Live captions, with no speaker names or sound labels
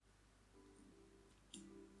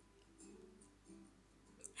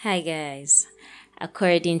Hi guys.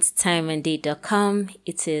 According to timeanddate.com,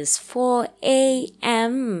 it is 4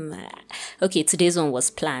 a.m. Okay, today's one was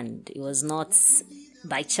planned. It was not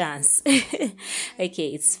by chance. Okay,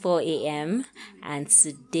 it's 4 a.m. and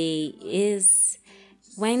today is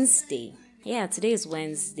Wednesday. Yeah, today is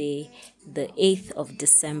Wednesday, the 8th of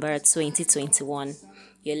December 2021.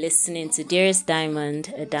 You're listening to Dearest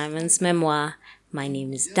Diamond, a Diamond's memoir. My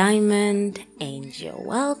name is Diamond, and you're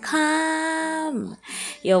welcome.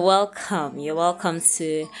 You're welcome. You're welcome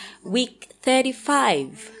to week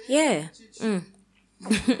 35. Yeah.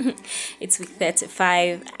 It's week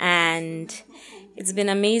 35, and it's been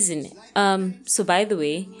amazing. So by the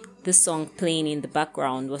way, this song playing in the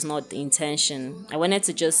background was not the intention. I wanted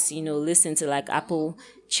to just, listen to like Apple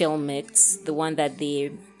Chill Mix, the one that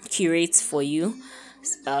they curate for you.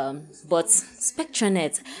 But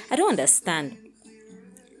Spectranet, I don't understand.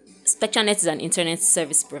 Spectranet is an internet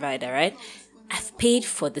service provider, right? I've paid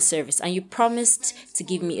for the service and you promised to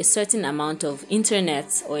give me a certain amount of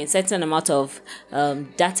internet or a certain amount of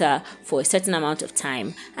data for a certain amount of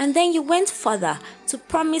time. And then you went further to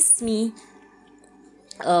promise me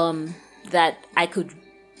that I could,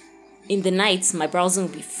 in the night, my browsing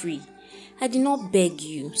will be free. I did not beg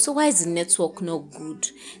you. So why is the network not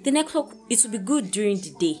good? The network, it will be good during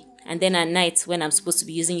the day. And then at night, when I'm supposed to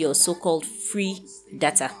be using your so-called free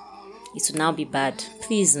data, it will now be bad.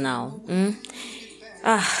 Please now.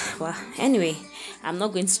 Well, anyway, I'm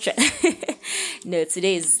not going to try. No,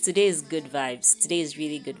 today is good vibes. Today is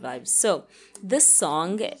really good vibes. So this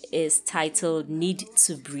song is titled Need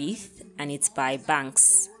to Breathe, and it's by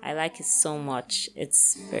Banks. I like it so much.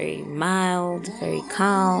 It's very mild, very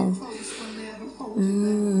calm.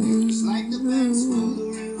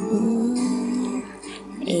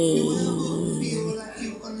 Hey.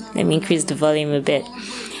 Let me increase the volume a bit.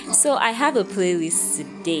 So I have a playlist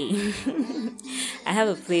today.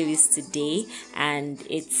 And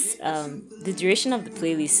it's the duration of the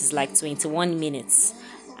playlist is like 21 minutes.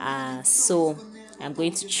 So I'm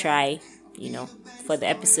going to try, for the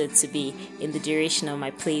episode to be in the duration of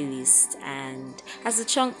my playlist. And as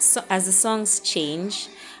the songs change,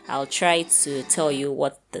 I'll try to tell you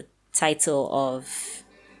what the title of,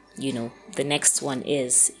 the next one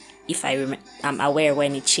is, if I'm aware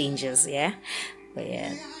when it changes. Yeah, but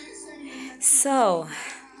yeah. So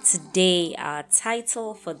today our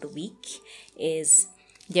title for the week is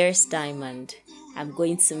Dearest Diamond. I'm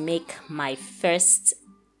going to make my first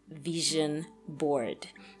vision board,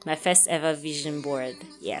 my first ever vision board.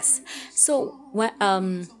 Yes. So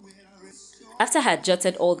after I had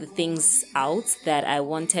jotted all the things out that I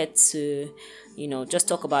wanted to, just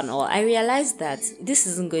talk about and all, I realized that this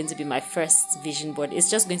isn't going to be my first vision board. It's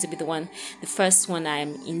just going to be the first one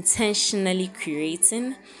I'm intentionally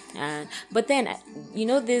creating. But then,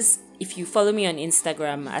 this, if you follow me on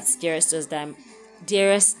Instagram at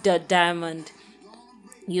dearest.diamond,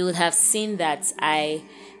 you would have seen that I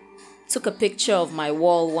took a picture of my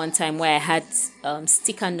wall one time where I had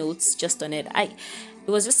sticker notes just on it. It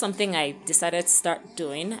was just something I decided to start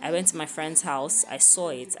doing. I went to my friend's house. I saw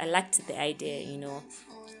it. I liked the idea,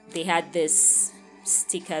 They had this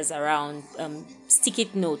stickers around, sticky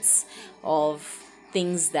notes of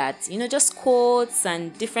things that, just quotes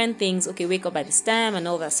and different things. Okay, wake up by this time and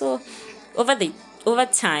all that. So over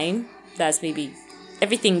time, that's maybe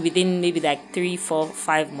everything within maybe like 3, 4,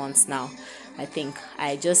 5 months now. I think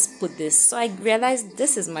I just put this. So I realized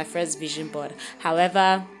this is my first vision board.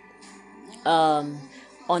 However,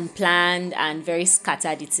 unplanned and very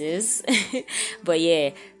scattered it is. But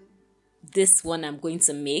yeah, this one I'm going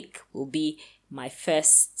to make will be my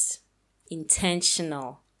first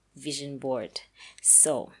intentional vision board.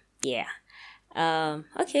 So yeah.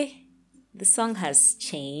 Okay. The song has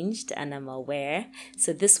changed and I'm aware.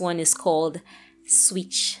 So this one is called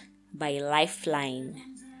Switch by Lifeline.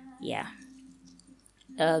 Yeah.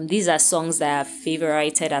 These are songs that I've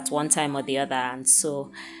favorited at one time or the other, and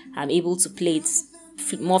so I'm able to play it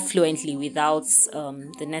more fluently without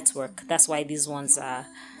the network. That's why these ones are,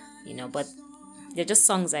 but they're just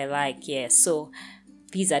songs I like. Yeah, so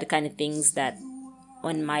these are the kind of things that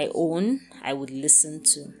on my own I would listen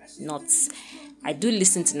to. I do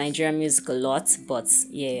listen to Nigerian music a lot, but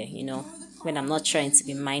yeah, when I'm not trying to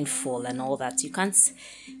be mindful and all that, you can't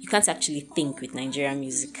actually think with Nigerian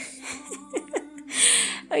music.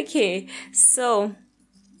 Okay, so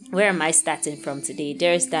where am I starting from today?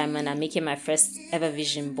 Dearest Diamond, I'm making my first ever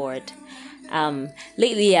vision board.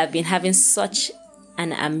 Lately, I've been having such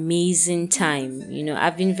an amazing time.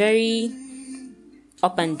 I've been very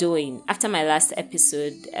up and doing. After my last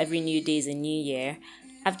episode, Every New Day is a New Year,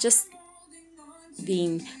 I've just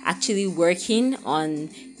been actually working on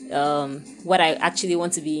what I actually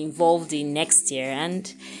want to be involved in next year,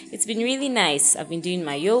 and it's been really nice. I've been doing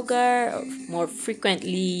my yoga more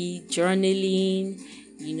frequently, journaling,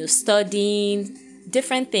 studying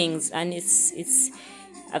different things, and it's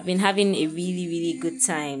I've been having a really, really good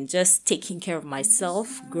time just taking care of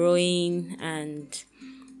myself, growing, and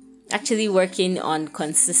actually working on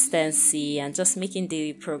consistency and just making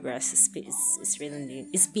daily progress. It's really,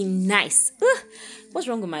 it's been nice. Ugh, what's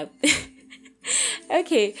wrong with my...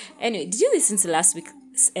 Okay, anyway, did you listen to last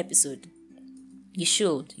week's episode? You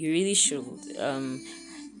should. You really should.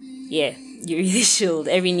 Yeah, you really should.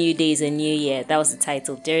 Every new day is a new year. That was the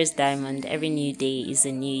title. There's Diamond. Every new day is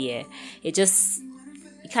a new year. It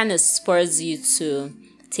kind of spurs you to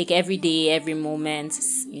take every day, every moment,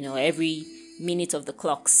 every minute of the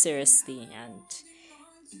clock seriously, and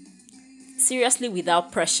seriously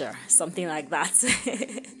without pressure, something like that.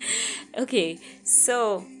 Okay,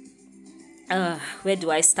 so where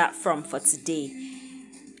do I start from for today?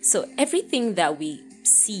 So everything that we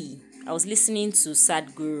see, I was listening to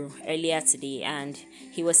Sadhguru earlier today, and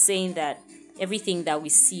he was saying that everything that we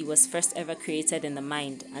see was first ever created in the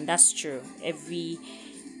mind, and that's true. Every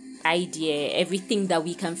idea, everything that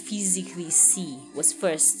we can physically see was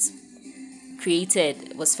first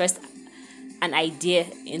an idea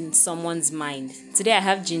in someone's mind. Today I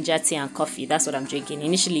have ginger tea and coffee. That's what I'm drinking.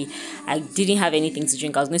 Initially, I didn't have anything to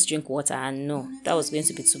drink. I was going to drink water, and no, that was going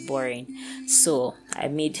to be too boring. So I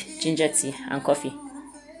made ginger tea and coffee.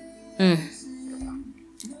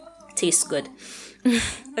 Tastes good.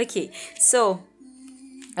 Okay, so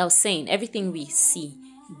I was saying everything we see,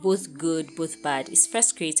 both good, both bad, is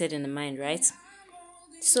first created in the mind, right?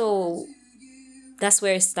 So that's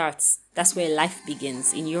where it starts. That's where life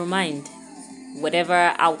begins, in your mind.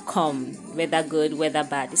 Whatever outcome, whether good, whether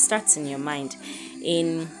bad, it starts in your mind.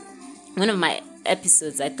 In one of my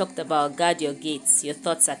episodes, I talked about guard your gates, your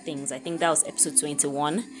thoughts are things. I think that was episode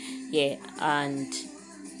 21. Yeah, and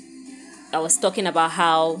I was talking about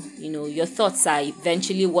how, your thoughts are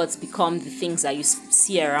eventually what's become the things that you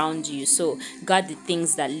see around you. So guard the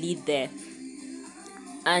things that lead there.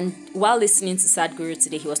 And while listening to Sadhguru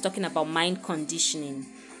today, he was talking about mind conditioning.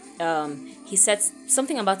 He said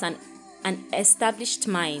something about an established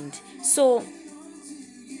mind. So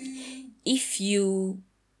if you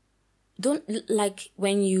don't, like,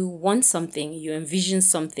 when you want something, you envision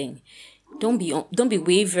something, don't be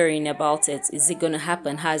wavering about it. Is it going to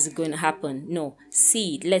happen? How is it going to happen? No,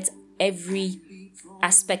 see it. Let every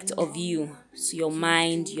aspect of you, so your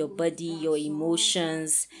mind, your body, your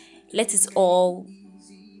emotions, let it all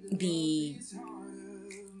be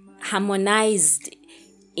harmonized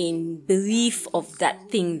in belief of that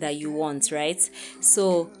thing that you want, right?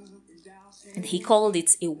 So he called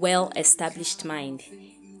it a well-established mind.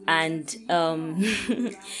 And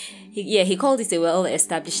he called it a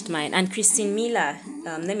well-established mind. And Christine Miller,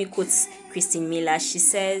 let me quote Christine Miller. She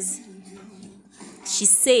says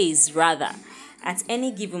rather, at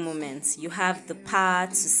any given moment, you have the power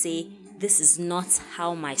to say, this is not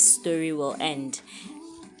how my story will end.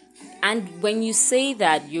 And when you say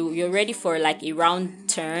that, you're ready for like a round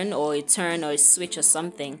turn or a switch or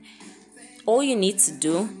something, all you need to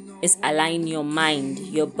do is align your mind,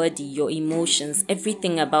 your body, your emotions,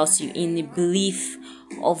 everything about you in the belief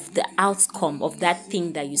of the outcome of that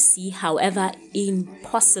thing that you see, however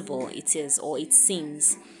impossible it is or it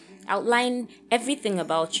seems. Outline everything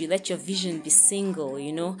about you. Let your vision be single,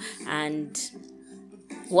 and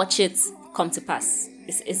watch it come to pass.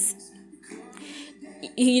 It's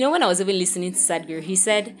when I was even listening to Sadhguru, he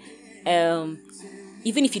said,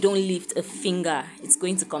 even if you don't lift a finger, it's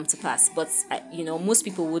going to come to pass. But, most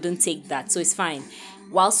people wouldn't take that. So it's fine.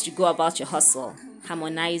 Whilst you go about your hustle,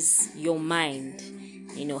 harmonize your mind,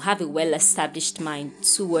 have a well-established mind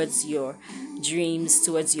towards your dreams,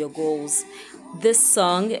 towards your goals. This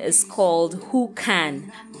song is called Who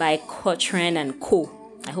Can by Cochrane and Co.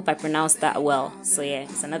 I hope I pronounced that well. So yeah,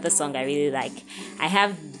 it's another song I really like. I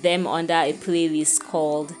have them under a playlist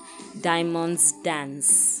called Diamond's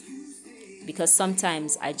Dance, because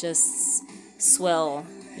sometimes I just swell,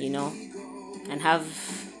 and have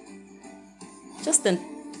just a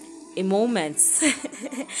moment.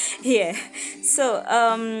 Yeah. So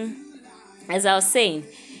as I was saying,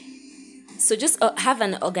 so just have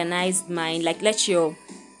an organized mind. Like, let your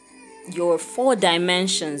 4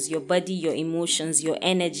 dimensions, your body, your emotions, your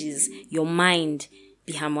energies, your mind,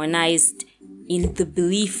 be harmonized in the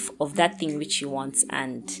belief of that thing which you want.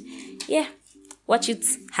 And yeah, watch it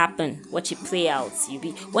happen, watch it play out.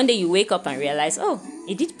 One day you wake up and realize, oh,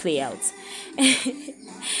 it did play out.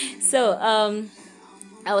 So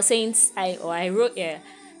I was saying, I wrote here,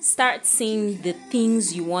 start seeing the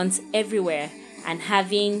things you want everywhere. and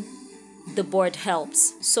having the board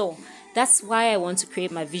helps. So that's why I want to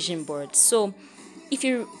create my vision board. So if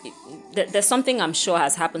there's something I'm sure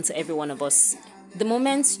has happened to every one of us. The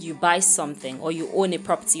moment you buy something, or you own a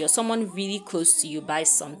property, or someone really close to you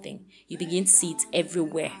buys something, you begin to see it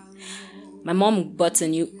everywhere. My mom bought a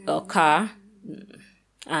new car,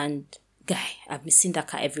 and guy, I've been seeing that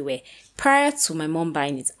car everywhere. Prior to my mom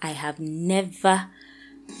buying it, it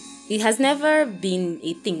has never been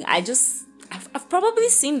a thing. I've probably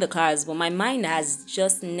seen the cars, but my mind has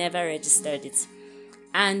just never registered it.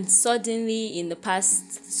 And suddenly, in the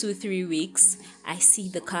past 2-3 weeks, I see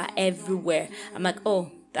the car everywhere. I'm like,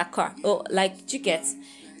 oh, that car. Oh, like, do you get?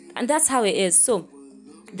 And that's how it is. So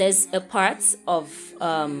there's a part of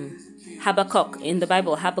Habakkuk in the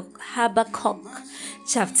Bible, Habakkuk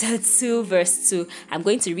chapter 2, verse 2. I'm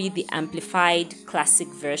going to read the Amplified Classic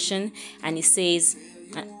Version, and it says,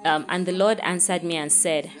 and the Lord answered me and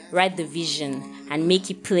said, write the vision and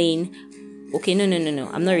make it plain. Okay, no.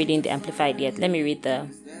 I'm not reading the Amplified yet. Let me read that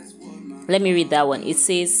one. It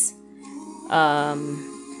says,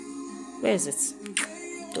 where is it?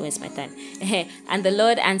 Don't waste my time. And the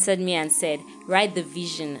Lord answered me and said, write the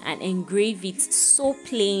vision and engrave it so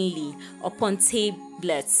plainly upon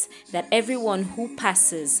tablets that everyone who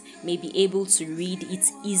passes may be able to read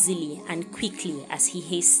it easily and quickly as he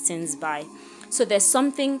hastens by. So there's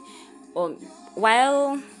something,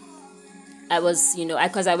 while I was,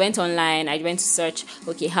 because I went online, I went to search,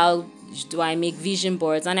 okay, how do I make vision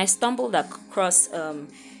boards? And I stumbled across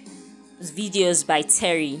videos by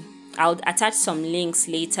Terry. I'll attach some links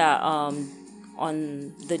later on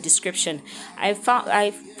the description. I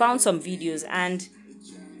found some videos, and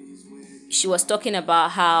she was talking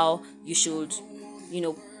about how you should,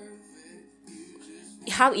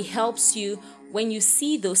 how it helps you when you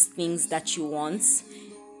see those things that you want.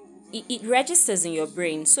 It registers in your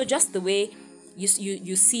brain. So just the way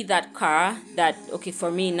you see that car, that, okay, for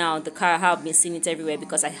me now, the car, how I've been seeing it everywhere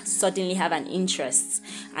because I suddenly have an interest.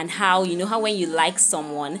 And how, how when you like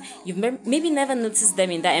someone, you've maybe never noticed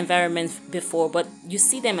them in that environment before, but you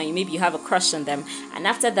see them and maybe you have a crush on them. And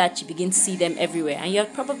after that, you begin to see them everywhere. And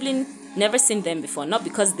you've probably never seen them before, not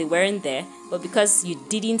because they weren't there, but because you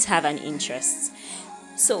didn't have an interest.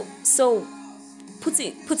 So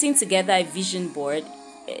putting together a vision board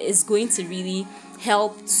is going to really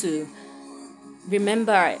help to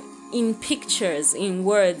remember in pictures, in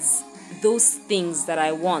words, those things that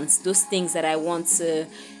I want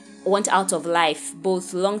out of life,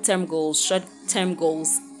 both long-term goals, short-term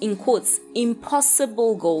goals, in quotes,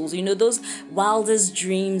 impossible goals, those wildest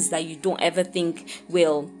dreams that you don't ever think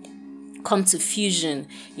will come to fusion,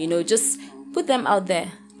 just put them out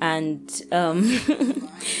there. And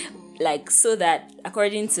so that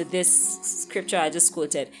according to this scripture I just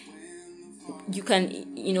quoted, you can,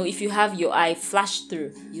 if you have your eye flash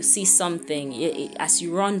through, you see something as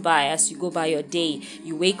you run by, as you go by your day,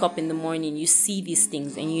 you wake up in the morning, you see these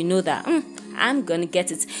things, and you know that I'm gonna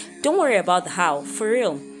get it. Don't worry about the how, for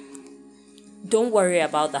real. Don't worry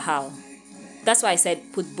about the how. That's why I said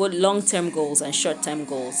put both long-term goals and short-term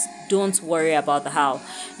goals. Don't worry about the how.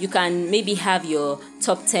 You can maybe have your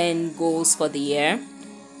top 10 goals for the year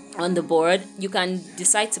on the board. You can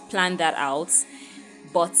decide to plan that out.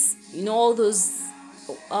 But, all those,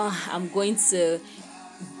 I'm going to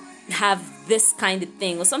have this kind of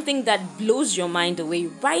thing, or something that blows your mind away,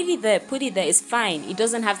 write it there, put it there. It's fine.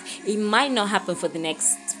 It might not happen for the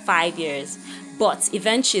next 5 years. But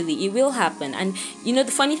eventually it will happen. And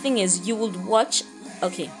the funny thing is, you would watch,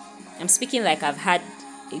 okay, I'm speaking like I've had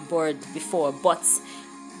a board before, but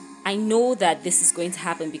I know that this is going to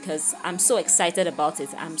happen because I'm so excited about it.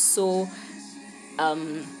 I'm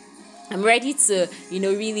ready to,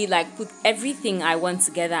 really put everything I want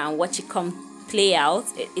together and watch it play out.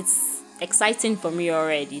 It's exciting for me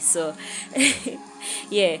already. So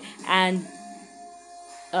yeah. And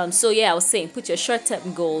I was saying, put your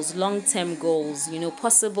short-term goals, long-term goals,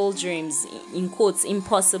 possible dreams, in quotes,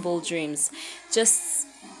 impossible dreams. Just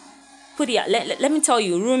put it out. Let me tell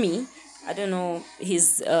you, Rumi, I don't know,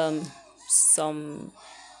 he's some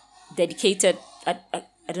dedicated, I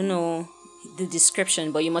don't know the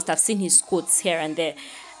description, but you must have seen his quotes here and there.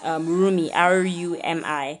 Rumi,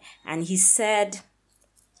 Rumi, and he said,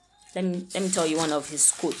 let me tell you one of his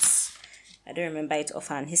quotes. I don't remember it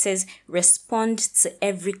offhand. He says, respond to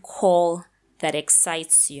every call that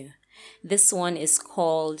excites you. This song is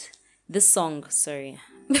called The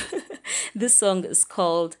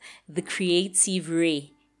Creative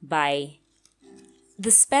Ray by, the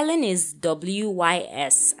spelling is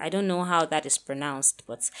WYS. I don't know how that is pronounced,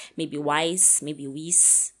 but maybe Wise, maybe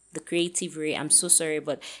Weiss. The Creative Ray. I'm so sorry,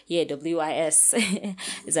 but yeah, WIS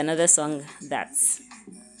is another song that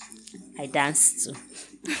I danced to.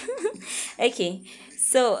 Okay,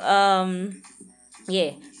 so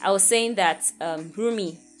yeah, I was saying that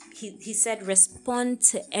Rumi, he said, respond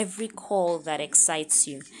to every call that excites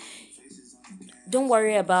you. Don't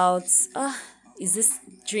worry about, is this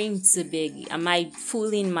dream too big? Am I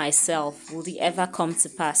fooling myself? Will it ever come to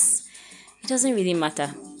pass? It doesn't really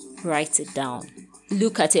matter. Write it down.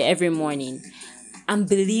 Look at it every morning and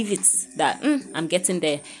believe it that I'm getting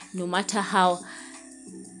there. No matter how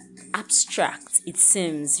abstract it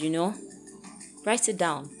seems, write it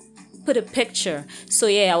down. Put a picture. So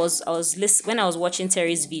yeah, I was when I was watching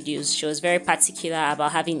Terry's videos, she was very particular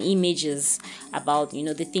about having images about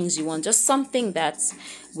the things you want, just something that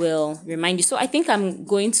will remind you. So I think I'm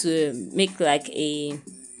going to make like a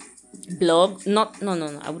blog. No,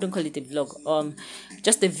 I wouldn't call it a blog.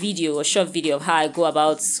 Just a short video of how I go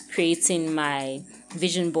about creating my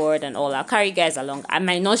vision board and all. I'll carry you guys along. I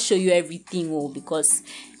might not show you everything because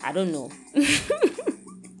I don't know.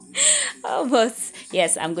 But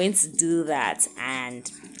yes, I'm going to do that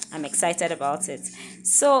and I'm excited about it.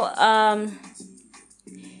 So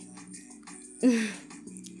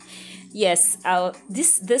yes,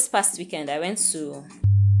 this past weekend I went to,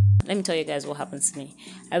 let me tell you guys what happened to me.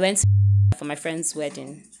 I went for my friend's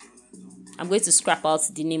wedding. I'm going to scrap out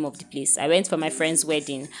the name of the place. I went for my friend's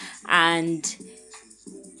wedding and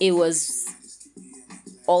it was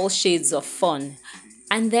all shades of fun.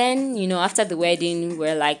 And then, after the wedding,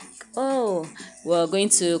 we're like, oh, we're going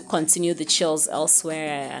to continue the chills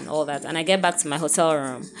elsewhere and all that. And I get back to my hotel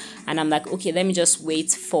room and I'm like, okay, let me just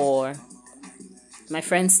wait for my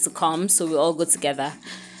friends to come so we all go together.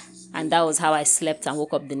 And that was how I slept and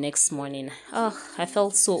woke up the next morning. Oh, I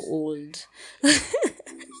felt so old.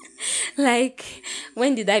 Like,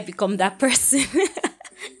 when did I become that person?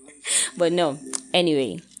 But no,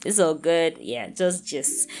 anyway, it's all good. Yeah,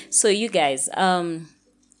 just. So you guys,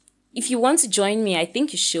 if you want to join me, I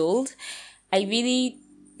think you should.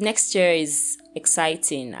 Next year is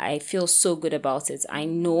exciting. I feel so good about it. I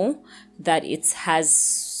know that it has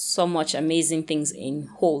so much amazing things in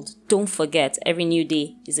hold. Don't forget, every new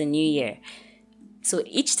day is a new year. So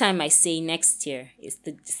each time I say next year, it's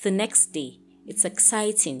the next day. It's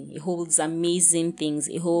exciting. It holds amazing things.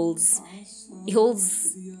 It holds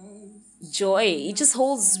joy. It just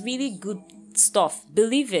holds really good stuff.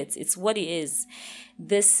 Believe it. It's what it is.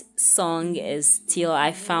 This song is Till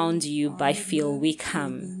I Found You by Phil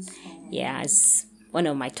Wickham. Yeah, it's one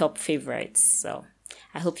of my top favorites. So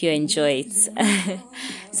I hope you enjoy it.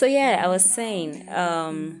 So yeah, I was saying,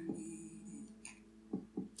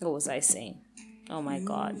 what was I saying? Oh my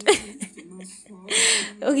God.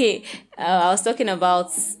 Okay, I was talking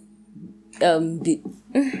about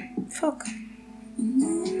fuck.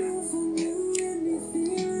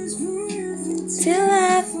 Till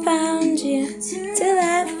I found you, till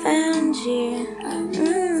I found you.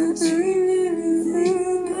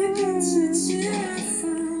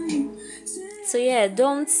 So yeah,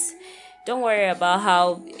 don't worry about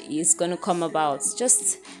how it's going to come about.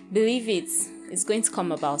 Just believe it. It's going to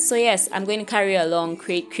come about. So yes, I'm going to carry along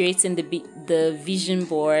creating the vision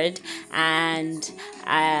board, and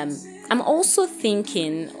I'm also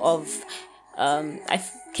thinking of I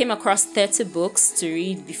came across 30 books to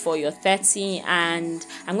read before you're 30, and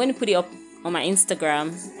I'm going to put it up on my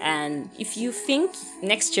Instagram. And if you think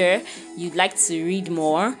next year you'd like to read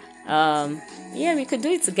more, yeah, we could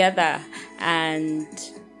do it together. And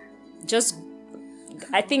just,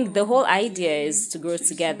 I think the whole idea is to grow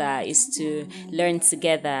together, is to learn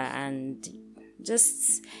together, and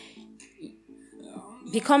just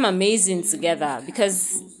become amazing together,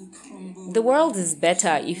 because the world is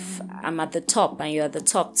better if I'm at the top and you're at the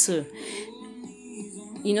top too.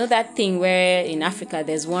 You know that thing where in Africa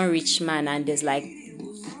there's one rich man and there's like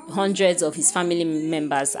hundreds of his family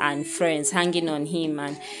members and friends hanging on him,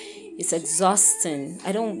 and it's exhausting.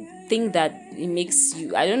 I don't think that it makes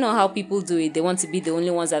you, I don't know how people do it. They want to be the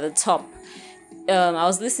only ones at the top. I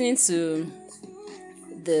was listening to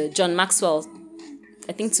the John Maxwell,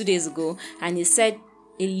 I think 2 days ago, and he said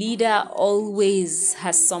a leader always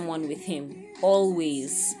has someone with him,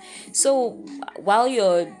 always. So while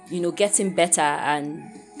you're, getting better and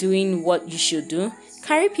doing what you should do,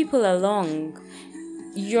 carry people along.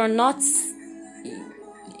 You're not,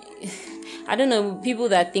 I don't know, people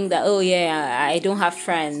that think that, oh yeah, I don't have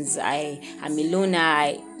friends, I'm a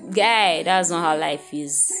loner. Guy, that's not how life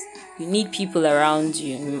is. You need people around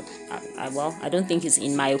you. Well, I don't think it's,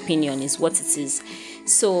 in my opinion, it's what it is.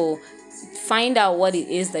 So find out what it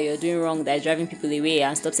is that you're doing wrong that's driving people away,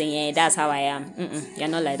 and stop saying, yeah, that's how I am. You're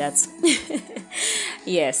not like that.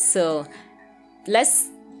 Yes, so let's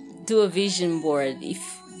do a vision board.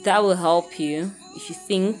 If that will help you, if you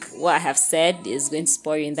think what I have said is going to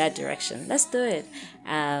spur you in that direction, let's do it.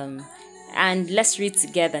 And let's read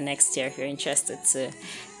together next year if you're interested too.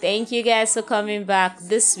 Thank you guys for coming back.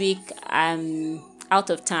 This week I'm out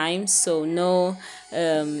of time, so no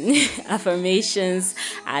affirmations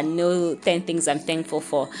and no 10 things I'm thankful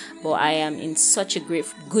for, but I am in such a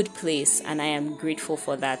good place, and I am grateful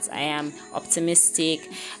for that. I am optimistic.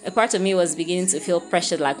 A part of me was beginning to feel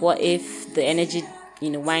pressured, like what if the energy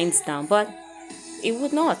winds down, but it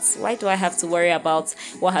would not. Why do I have to worry about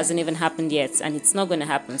what hasn't even happened yet? And it's not going to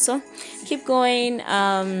happen. So keep going.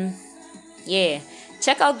 Yeah.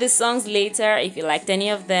 Check out these songs later if you liked any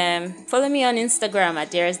of them. Follow me on Instagram at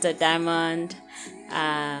dearest.diamond.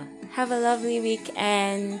 Have a lovely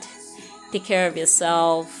weekend. Take care of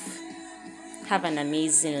yourself. Have an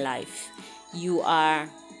amazing life. You're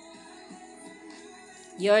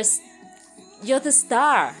the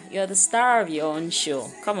star. You're the star of your own show.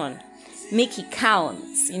 Come on. Make it count,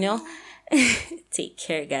 Take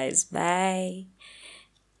care, guys. Bye.